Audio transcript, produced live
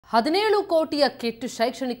17 ಕೋಟಿಯ ಕಿಟ್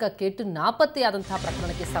ಶೈಕ್ಷಣಿಕ ಕಿಟ್ ನಾಪತ್ತೆಯಾದಂತಹ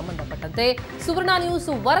ಪ್ರಕರಣಕ್ಕೆ ಸಂಬಂಧಪಟ್ಟಂತೆ ಸುವರ್ಣ ನ್ಯೂಸ್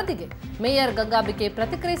ವರದಿಗೆ ಮೇಯರ್ ಗಂಗಾಂಬಿಕೆ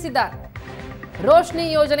ಪ್ರತಿಕ್ರಿಯಿಸಿದ್ದಾರೆ. ರೋಶ್ನಿ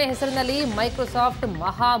ಯೋಜನೆ ಹೆಸರಿನಲ್ಲಿ ಮೈಕ್ರೋಸಾಫ್ಟ್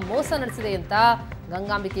ಮಹಾ ಮೋಸ ನಡೆಸಿದೆ ಅಂತ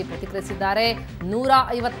ಗಂಗಾಂಬಿಕೆ ಪ್ರತಿಕ್ರಿಯಿಸಿದ್ದಾರೆ.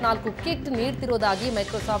 154 ಕಿಟ್ ನೀಡುತ್ತಿರುವುದಾಗಿ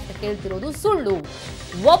ಮೈಕ್ರೋಸಾಫ್ಟ್ ಹೇಳ್ತಿರೋದು ಸುಳ್ಳು.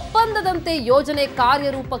 ಒಪ್ಪಂದದಂತೆ ಯೋಜನೆ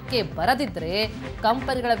ಕಾರ್ಯರೂಪಕ್ಕೆ ಬರದಿದ್ದರೆ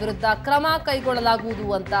ಕಂಪನಿಗಳ ವಿರುದ್ಧ ಕ್ರಮ ಕೈಗೊಳ್ಳಲಾಗುವುದು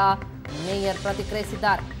ಅಂತ ಮೇಯರ್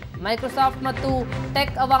ಪ್ರತಿಕ್ರಿಯಿಸಿದ್ದಾರೆ. ಮೈಕ್ರೋಸಾಫ್ಟ್ ಮತ್ತು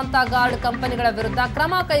ಟೆಕ್ ಅವಾಂತಾಗಾರ್ಡ್ ಕಂಪನಿಗಳ ವಿರುದ್ಧ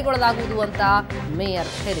ಕ್ರಮ ಕೈಗೊಳ್ಳಲಾಗುವುದು ಅಂತ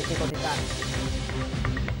ಮೇಯರ್ ಹೇಳಿಕೆ ಕೊಟ್ಟಿದ್ದಾರೆ.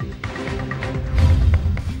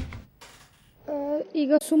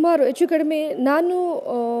 ಈಗ ಸುಮಾರು ಹೆಚ್ಚು ಕಡಿಮೆ ನಾನು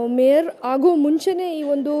ಮೇಯರ್ ಆಗೋ ಮುಂಚೆನೇ ಈ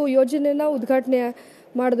ಒಂದು ಯೋಜನೆನ ಉದ್ಘಾಟನೆ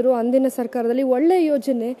ಮಾಡಿದ್ರು. ಅಂದಿನ ಸರ್ಕಾರದಲ್ಲಿ ಒಳ್ಳೆಯ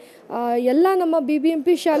ಯೋಜನೆ. ಎಲ್ಲ ನಮ್ಮ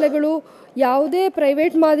BBMP ಶಾಲೆಗಳು ಯಾವುದೇ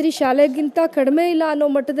ಪ್ರೈವೇಟ್ ಮಾದರಿ ಶಾಲೆಗಿಂತ ಕಡಿಮೆ ಇಲ್ಲ ಅನ್ನೋ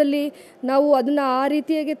ಮಟ್ಟದಲ್ಲಿ ನಾವು ಅದನ್ನು ಆ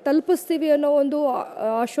ರೀತಿಯಾಗಿ ತಲುಪಿಸ್ತೀವಿ ಅನ್ನೋ ಒಂದು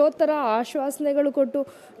ಆಶೋತ್ತರ ಆಶ್ವಾಸನೆಗಳು ಕೊಟ್ಟು,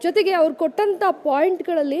 ಜೊತೆಗೆ ಅವ್ರು ಕೊಟ್ಟಂಥ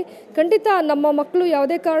ಪಾಯಿಂಟ್ಗಳಲ್ಲಿ ಖಂಡಿತ ನಮ್ಮ ಮಕ್ಕಳು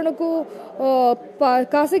ಯಾವುದೇ ಕಾರಣಕ್ಕೂ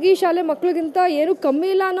ಖಾಸಗಿ ಶಾಲೆ ಮಕ್ಕಳಿಗಿಂತ ಏನೂ ಕಮ್ಮಿ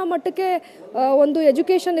ಇಲ್ಲ ಅನ್ನೋ ಮಟ್ಟಕ್ಕೆ ಒಂದು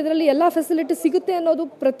ಎಜುಕೇಷನ್ ಇದರಲ್ಲಿ ಎಲ್ಲ ಫೆಸಿಲಿಟಿ ಸಿಗುತ್ತೆ ಅನ್ನೋದು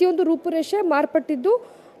ಪ್ರತಿಯೊಂದು ರೂಪುರೇಷೆ ಮಾರ್ಪಟ್ಟಿದ್ದು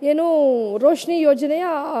ಏನು ರೋಶ್ನಿ ಯೋಜನೆಯ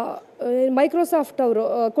ಮೈಕ್ರೋಸಾಫ್ಟ್ ಅವರು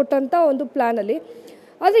ಕೊಟ್ಟಂಥ ಒಂದು ಪ್ಲ್ಯಾನಲ್ಲಿ.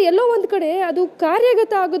 ಆದರೆ ಎಲ್ಲೋ ಒಂದು ಕಡೆ ಅದು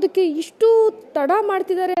ಕಾರ್ಯಗತ ಆಗೋದಕ್ಕೆ ಇಷ್ಟು ತಡ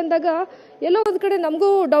ಮಾಡ್ತಿದ್ದಾರೆ ಅಂದಾಗ ಎಲ್ಲೋ ಒಂದು ಕಡೆ ನಮಗೂ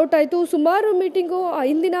ಡೌಟ್ ಆಯಿತು. ಸುಮಾರು ಮೀಟಿಂಗು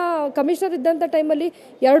ಹಿಂದಿನ ಕಮಿಷನರ್ ಇದ್ದಂಥ ಟೈಮಲ್ಲಿ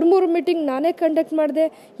 2-3 ಮೀಟಿಂಗ್ ನಾನೇ ಕಂಡಕ್ಟ್ ಮಾಡಿದೆ.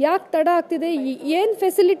 ಯಾಕೆ ತಡ ಆಗ್ತಿದೆ, ಏನು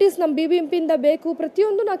ಫೆಸಿಲಿಟೀಸ್ ನಮ್ಮ BBMPಯಿಂದ ಬೇಕು,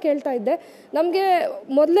 ಪ್ರತಿಯೊಂದು ನಾನು ಕೇಳ್ತಾ ಇದ್ದೆ. ನಮಗೆ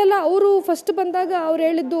ಮೊದಲೆಲ್ಲ ಅವರು ಫಸ್ಟ್ ಬಂದಾಗ ಅವ್ರು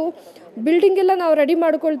ಹೇಳಿದ್ದು ಬಿಲ್ಡಿಂಗ್ ಎಲ್ಲ ನಾವು ರೆಡಿ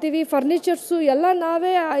ಮಾಡ್ಕೊಳ್ತೀವಿ, ಫರ್ನಿಚರ್ಸು ಎಲ್ಲ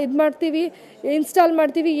ನಾವೇ ಇದು ಮಾಡ್ತೀವಿ, ಇನ್ಸ್ಟಾಲ್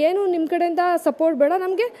ಮಾಡ್ತೀವಿ, ಏನು ನಿಮ್ಮ ಕಡೆಯಿಂದ ಸಪೋರ್ಟ್ ಬೇಡ,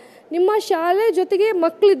 ನಮಗೆ ನಿಮ್ಮ ಶಾಲೆ ಜೊತೆಗೆ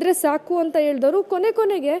ಮಕ್ಕಳಿದ್ರೆ ಸಾಕು ಅಂತ ಹೇಳಿದವರು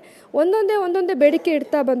ಕೊನೆಗೆ ಒಂದೊಂದೇ ಬೇಡಿಕೆ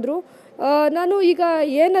ಇಡ್ತಾ ಬಂದರು. ನಾನು ಈಗ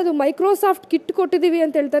ಏನದು ಮೈಕ್ರೋಸಾಫ್ಟ್ ಕಿಟ್ ಕೊಟ್ಟಿದ್ದೀವಿ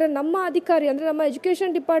ಅಂತ ಹೇಳ್ತಾರೆ. ನಮ್ಮ ಅಧಿಕಾರಿ ಅಂದರೆ ನಮ್ಮ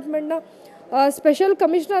ಎಜುಕೇಷನ್ ಡಿಪಾರ್ಟ್ಮೆಂಟ್ನ ಸ್ಪೆಷಲ್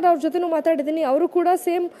ಕಮಿಷನರ್ ಅವ್ರ ಜೊತೆನೂ ಮಾತಾಡಿದ್ದೀನಿ. ಅವರು ಕೂಡ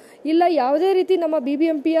ಸೇಮ್ ಇಲ್ಲ, ಯಾವುದೇ ರೀತಿ ನಮ್ಮ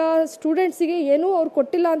BBMPಯ ಸ್ಟೂಡೆಂಟ್ಸಿಗೆ ಏನೂ ಅವ್ರು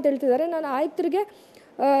ಕೊಟ್ಟಿಲ್ಲ ಅಂತ ಹೇಳ್ತಿದ್ದಾರೆ. ನಾನು ಆಯುಕ್ತರಿಗೆ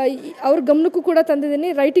ಅವ್ರ ಗಮನಕ್ಕೂ ಕೂಡ ತಂದಿದ್ದೀನಿ,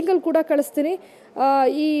 ರೈಟಿಂಗಲ್ಲಿ ಕೂಡ ಕಳಿಸ್ತೀನಿ.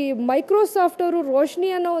 ಈ ಮೈಕ್ರೋಸಾಫ್ಟ್ ಅವರು ರೋಶ್ನಿ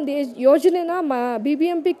ಅನ್ನೋ ಒಂದು ಯೋಜನೆನ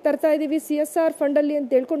BBMPಗೆ ತರ್ತಾ ಇದ್ದೀವಿ CSR ಫಂಡಲ್ಲಿ ಅಂತ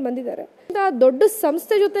ಹೇಳ್ಕೊಂಡು ಬಂದಿದ್ದಾರೆ. ದೊಡ್ಡ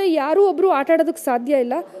ಸಂಸ್ಥೆ ಜೊತೆ ಯಾರೂ ಒಬ್ಬರು ಆಟ ಆಡೋದಕ್ಕೆ ಸಾಧ್ಯ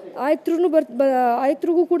ಇಲ್ಲ.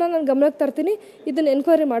 ಆಯುಕ್ತರಿಗೂ ಕೂಡ ನಾನು ಗಮನಕ್ಕೆ ತರ್ತೀನಿ, ಇದನ್ನು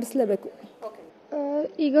ಎನ್ಕ್ವೈರಿ ಮಾಡಿಸ್ಲೇಬೇಕು.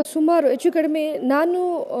 ಈಗ ಸುಮಾರು ಹೆಚ್ಚು ಕಡಿಮೆ ನಾನು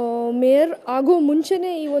ಮೇಯರ್ ಆಗೋ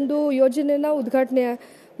ಮುಂಚೆನೇ ಈ ಒಂದು ಯೋಜನೆನ ಉದ್ಘಾಟನೆ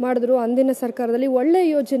ಮಾಡಿದ್ರು. ಅಂದಿನ ಸರ್ಕಾರದಲ್ಲಿ ಒಳ್ಳೆಯ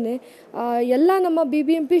ಯೋಜನೆ. ಎಲ್ಲ ನಮ್ಮ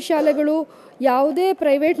BBMP ಶಾಲೆಗಳು ಯಾವುದೇ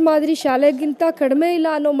ಪ್ರೈವೇಟ್ ಮಾದರಿ ಶಾಲೆಗಿಂತ ಕಡಿಮೆ ಇಲ್ಲ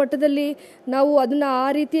ಅನ್ನೋ ಮಟ್ಟದಲ್ಲಿ ನಾವು ಅದನ್ನು ಆ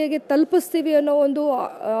ರೀತಿಯಾಗಿ ತಲುಪಿಸ್ತೀವಿ ಅನ್ನೋ ಒಂದು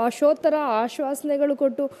ಆಶೋತ್ತರ ಆಶ್ವಾಸನೆಗಳು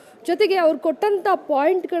ಕೊಟ್ಟು, ಜೊತೆಗೆ ಅವ್ರು ಕೊಟ್ಟಂಥ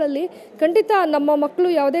ಪಾಯಿಂಟ್ಗಳಲ್ಲಿ ಖಂಡಿತ ನಮ್ಮ ಮಕ್ಕಳು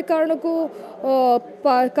ಯಾವುದೇ ಕಾರಣಕ್ಕೂ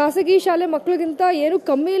ಖಾಸಗಿ ಶಾಲೆ ಮಕ್ಕಳಿಗಿಂತ ಏನೂ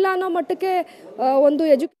ಕಮ್ಮಿ ಇಲ್ಲ ಅನ್ನೋ ಮಟ್ಟಕ್ಕೆ ಒಂದು